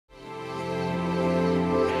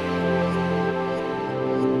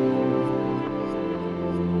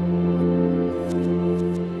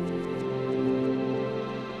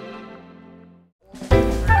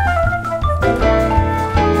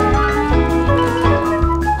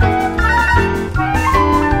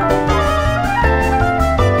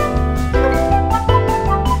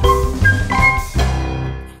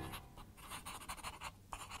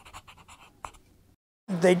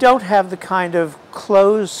They don't have the kind of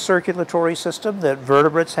closed circulatory system that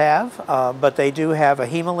vertebrates have, but they do have a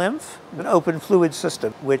hemolymph, an open fluid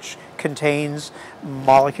system, which contains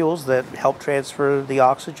molecules that help transfer the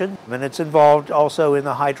oxygen, and it's involved also in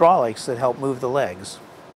the hydraulics that help move the legs.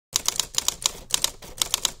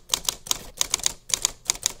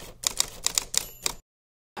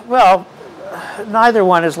 Well, neither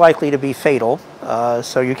one is likely to be fatal,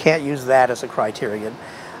 so you can't use that as a criterion.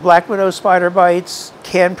 Black widow spider bites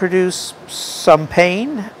can produce some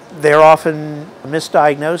pain. They're often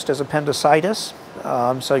misdiagnosed as appendicitis,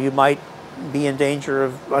 so you might be in danger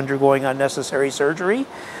of undergoing unnecessary surgery.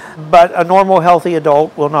 But a normal, healthy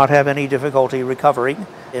adult will not have any difficulty recovering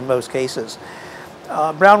in most cases.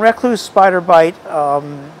 Brown recluse spider bite,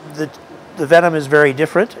 the venom is very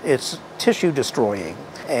different. It's tissue destroying,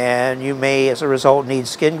 and you may, as a result, need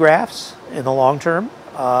skin grafts in the long term.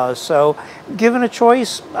 So, given a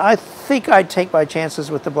choice, I think I'd take my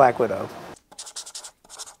chances with the black widow.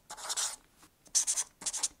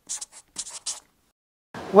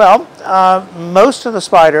 Well, most of the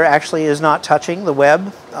spider actually is not touching the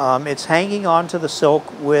web. It's hanging onto the silk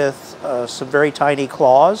with some very tiny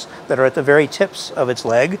claws that are at the very tips of its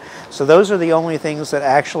leg. So those are the only things that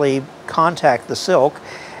actually contact the silk.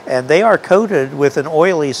 And they are coated with an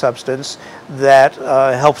oily substance that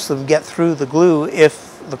helps them get through the glue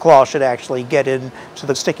if the claw should actually get into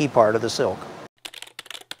the sticky part of the silk.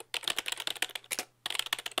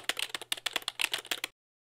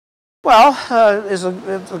 Well,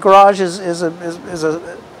 the garage is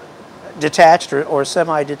a detached or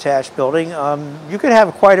semi-detached building. You could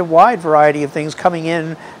have quite a wide variety of things coming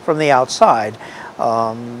in from the outside.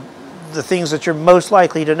 The things that you're most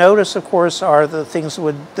likely to notice, of course, are the things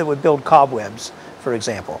that would build cobwebs, for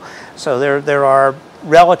example. So there are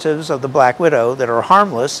relatives of the black widow that are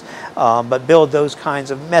harmless, but build those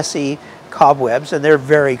kinds of messy cobwebs, and they're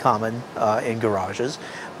very common in garages.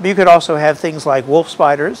 But you could also have things like wolf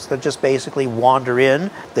spiders that just basically wander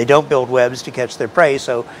in. They don't build webs to catch their prey,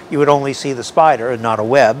 so you would only see the spider and not a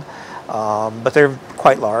web. But they're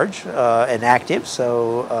quite large and active,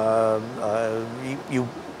 so you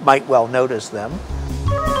might well notice them.